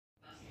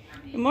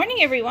Good morning,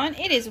 everyone.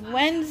 It is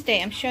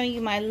Wednesday. I'm showing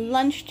you my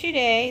lunch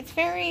today.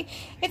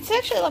 It's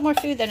actually a lot more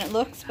food than it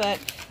looks, but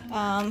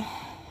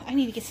I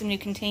need to get some new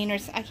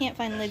containers. I can't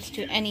find lids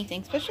to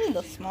anything, especially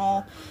the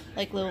small,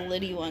 like little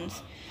liddy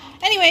ones.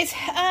 Anyways,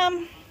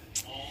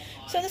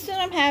 so this is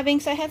what I'm having.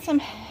 So I had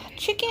some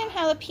chicken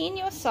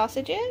jalapeno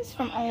sausages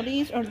from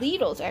Aldi's, or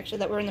Lidl's actually,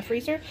 that were in the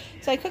freezer.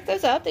 So I cooked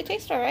those up. They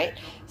taste alright.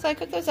 So I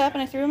cooked those up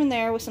and I threw them in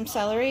there with some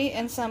celery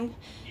and some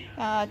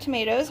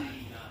tomatoes.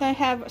 I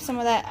have some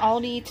of that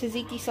Aldi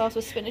tzatziki sauce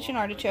with spinach and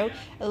artichoke.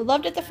 I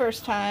loved it the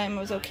first time.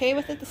 I was okay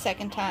with it the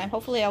second time.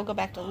 Hopefully I'll go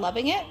back to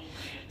loving it.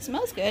 It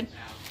smells good.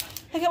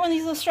 I got one of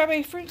these little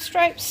strawberry fruit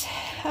stripes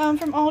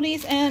from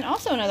Aldi's, and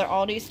also another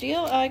Aldi's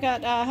deal. I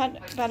got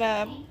about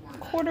a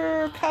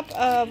quarter cup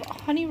of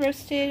honey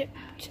roasted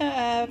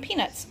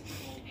peanuts.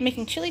 I'm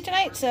making chili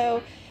tonight,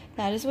 so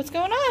that is what's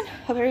going on.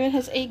 Hope everyone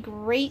has a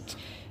great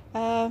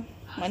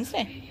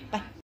Wednesday.